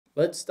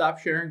Let's stop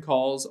sharing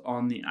calls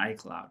on the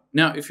iCloud.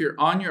 Now, if you're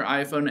on your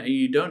iPhone and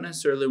you don't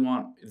necessarily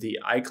want the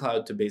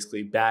iCloud to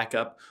basically back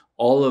up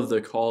all of the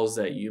calls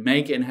that you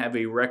make and have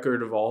a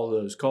record of all of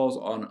those calls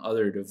on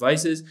other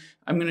devices,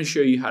 I'm going to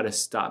show you how to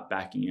stop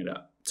backing it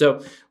up.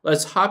 So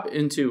let's hop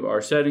into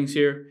our settings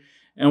here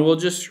and we'll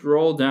just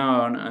scroll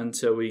down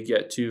until we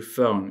get to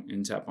phone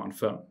and tap on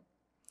phone.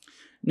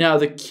 Now,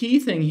 the key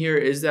thing here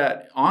is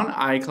that on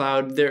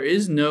iCloud, there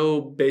is no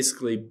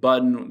basically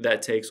button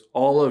that takes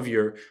all of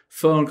your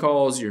phone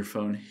calls, your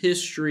phone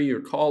history,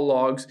 your call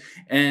logs,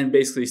 and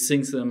basically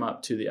syncs them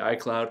up to the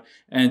iCloud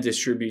and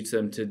distributes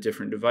them to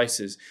different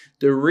devices.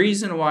 The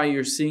reason why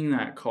you're seeing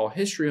that call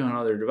history on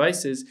other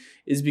devices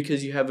is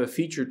because you have a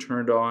feature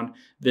turned on,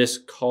 this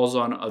calls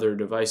on other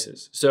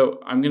devices. So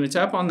I'm going to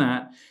tap on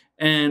that.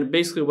 And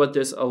basically what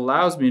this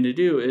allows me to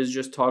do is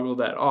just toggle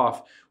that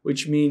off,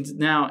 which means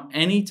now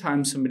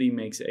anytime somebody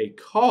makes a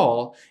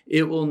call,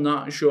 it will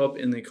not show up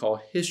in the call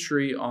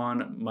history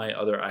on my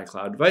other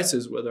iCloud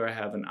devices, whether I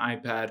have an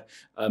iPad,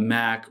 a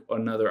Mac,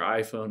 another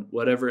iPhone,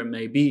 whatever it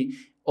may be.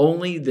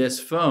 Only this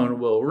phone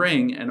will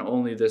ring and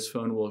only this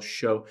phone will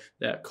show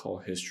that call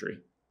history.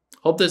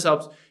 Hope this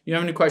helps. If you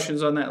have any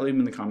questions on that, leave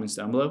them in the comments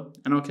down below,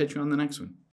 and I'll catch you on the next one.